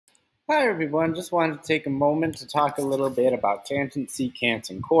Hi everyone, just wanted to take a moment to talk a little bit about tangents, secants,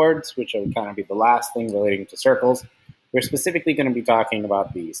 and chords, which will kind of be the last thing relating to circles. We're specifically going to be talking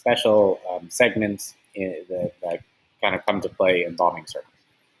about the special segments that kind of come to play involving circles.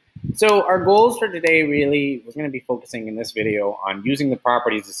 So our goals for today really, we're going to be focusing in this video on using the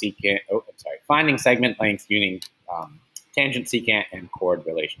properties of finding segment length using tangent, secant, and chord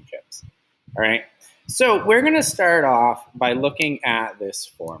relationships. All right, so we're going to start off by looking at this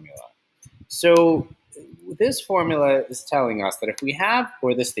formula. So this formula is telling us that if we have,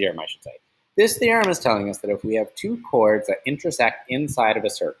 or this theorem I should say, this theorem is telling us that if we have two chords that intersect inside of a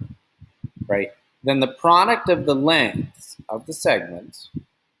circle, right, then the product of the lengths of the segments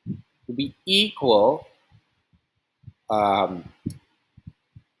will be equal, really.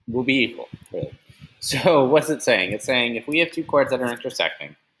 So what's it saying? It's saying if we have two chords that are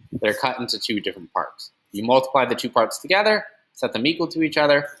intersecting, they're cut into two different parts. You multiply the two parts together, set them equal to each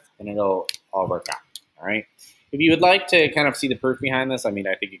other, and it'll all work out, all right? If you would like to kind of see the proof behind this, I mean,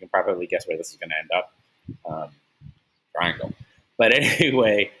 I think you can probably guess where this is going to end up. Triangle. But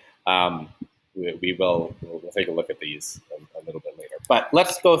anyway, we'll take a look at these a little bit later. But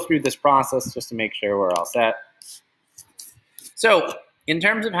let's go through this process just to make sure we're all set. So in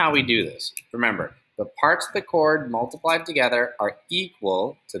terms of how we do this, remember, the parts of the chord multiplied together are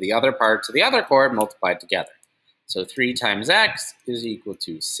equal to the other parts of the other chord multiplied together. So 3 times x is equal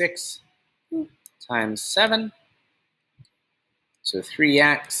to 6 times 7. So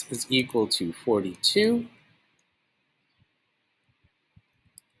 3x is equal to 42.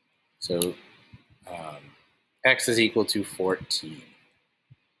 So x is equal to 14.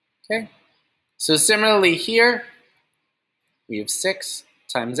 Okay. So similarly here, we have 6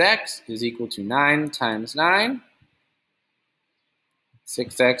 times x is equal to 9 times 9.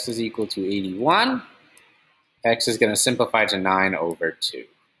 6x is equal to 81. X is going to simplify to 9 over 2.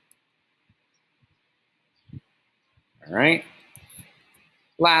 All right.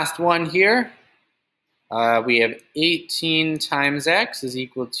 Last one here. We have 18 times x is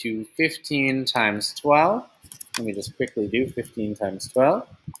equal to 15 times 12. Let me just quickly do 15 times 12.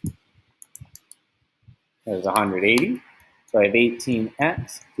 That is 180. So I have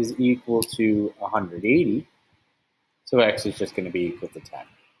 18x is equal to 180. So x is just going to be equal to 10.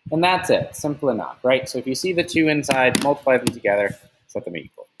 And that's it. Simple enough, right? So if you see the two inside, multiply them together, set them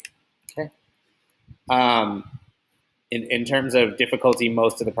equal. Okay. In terms of difficulty,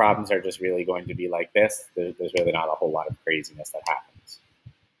 most of the problems are just really going to be like this. There's really not a whole lot of craziness that happens.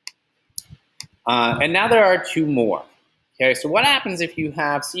 And now there are two more. Okay, so what happens if you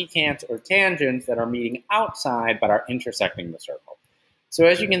have secants or tangents that are meeting outside but are intersecting the circle? So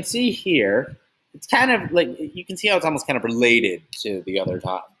as you can see here, it's kind of like, you can see how it's almost kind of related to the other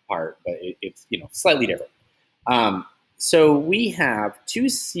top part, but it's slightly different. So we have two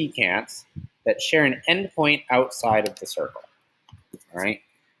secants that share an endpoint outside of the circle. All right.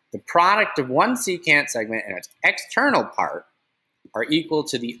 The product of one secant segment and its external part are equal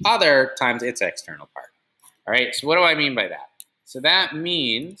to the other times its external part. All right. So what do I mean by that? So that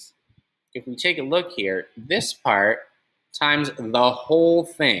means if we take a look here, this part times the whole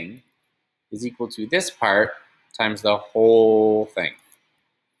thing is equal to this part times the whole thing.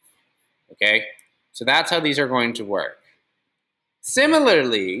 Okay. So that's how these are going to work.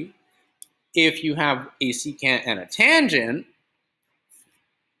 Similarly, if you have a secant and a tangent,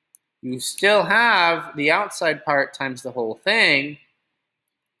 you still have the outside part times the whole thing.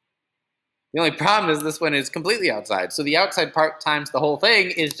 The only problem is this one is completely outside. So the outside part times the whole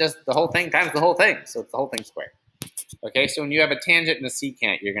thing is just the whole thing times the whole thing. So it's the whole thing squared. Okay, so when you have a tangent and a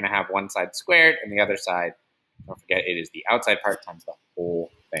secant, you're going to have one side squared and the other side, don't forget, it is the outside part times the whole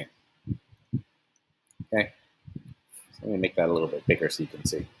thing. Okay, so let me make that a little bit bigger so you can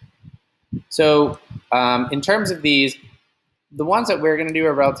see. So in terms of these, the ones that we're going to do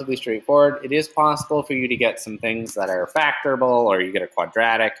are relatively straightforward. It is possible for you to get some things that are factorable or you get a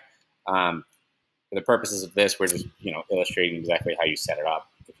quadratic. For the purposes of this, we're just illustrating exactly how you set it up.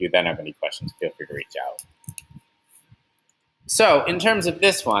 If you then have any questions, feel free to reach out. So in terms of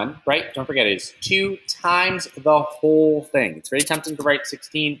this one, right, don't forget it's 2 times the whole thing. It's very tempting to write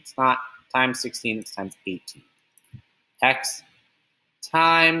 16. It's not times 16, it's times 18. X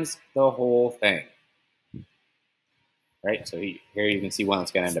times the whole thing. Right, so here you can see one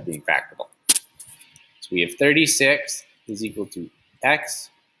that's going to end up being factorable. So we have 36 is equal to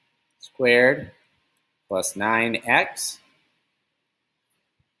x squared plus 9x.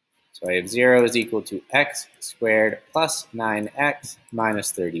 So I have 0 is equal to x squared plus 9x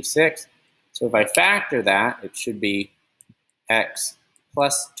minus 36. So if I factor that, it should be x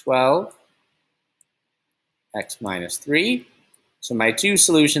plus 12, x minus 3. So my two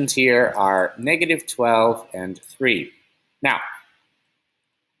solutions here are negative 12 and 3. Now,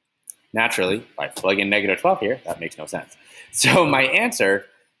 naturally, if I plug in negative 12 here, that makes no sense. So my answer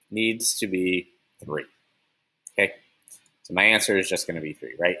needs to be 3. Okay? So my answer is just going to be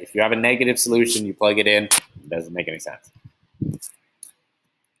 3, right? If you have a negative solution, you plug it in, it doesn't make any sense.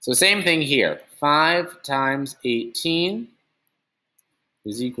 So same thing here. 5 times 18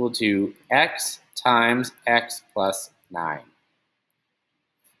 is equal to x times x plus 9.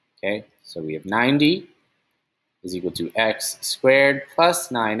 Okay, so we have 90 is equal to x squared plus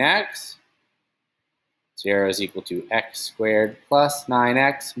 9x. 0 is equal to x squared plus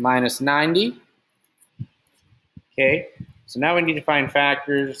 9x minus 90. Okay, so now we need to find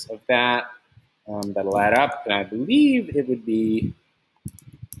factors of that that'll add up, and I believe it would be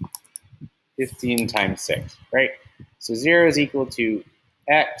 15 times 6, right? So 0 is equal to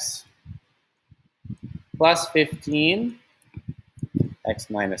x plus 15, x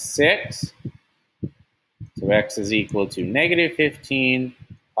minus 6. So x is equal to negative 15,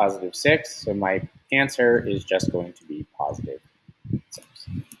 positive 6. So my answer is just going to be positive 6.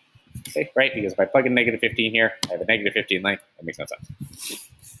 Okay, right? Because if I plug in negative 15 here, I have a negative 15 length. That makes no sense.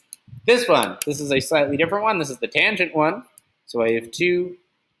 This is a slightly different one. This is the tangent one. So I have 2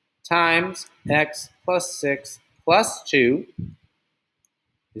 times x plus 6 plus 2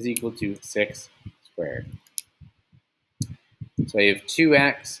 is equal to 6 squared. So I have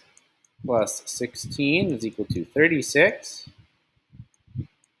 2x plus 16 is equal to 36.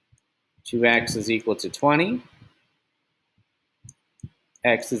 2x is equal to 20.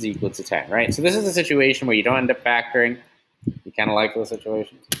 X is equal to 10, right? So this is a situation where you don't end up factoring. You kind of like those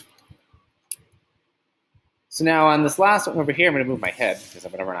situations. So now on this last one over here, I'm going to move my head because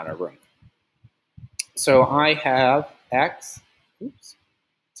I'm going to run out of room. So I have x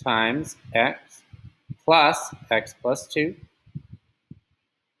times x plus x plus 2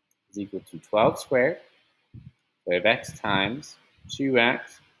 is equal to 12 squared. So I have x times 2x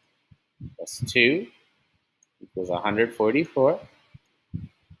plus 2 equals 144.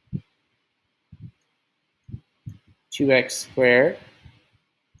 2x squared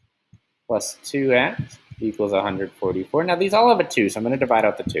plus 2x equals 144. Now these all have a 2, so I'm going to divide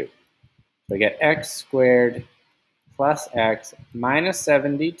out the 2. So I get x squared plus x minus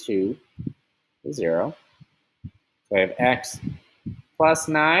 72 is 0. So I have x plus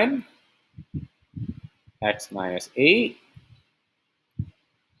 9, x minus 8.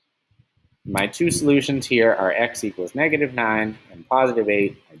 My two solutions here are x equals negative 9 and positive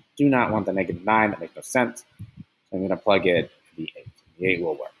 8. I do not want the negative 9. That makes no sense. So I'm going to plug in the 8. The 8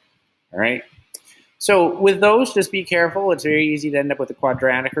 will work. All right? So with those, just be careful. It's very easy to end up with a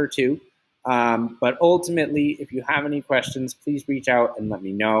quadratic or two. But ultimately, if you have any questions, please reach out and let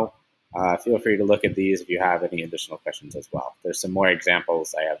me know. Feel free to look at these if you have any additional questions as well. There's some more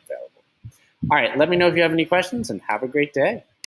examples I have available. All right, let me know if you have any questions, and have a great day.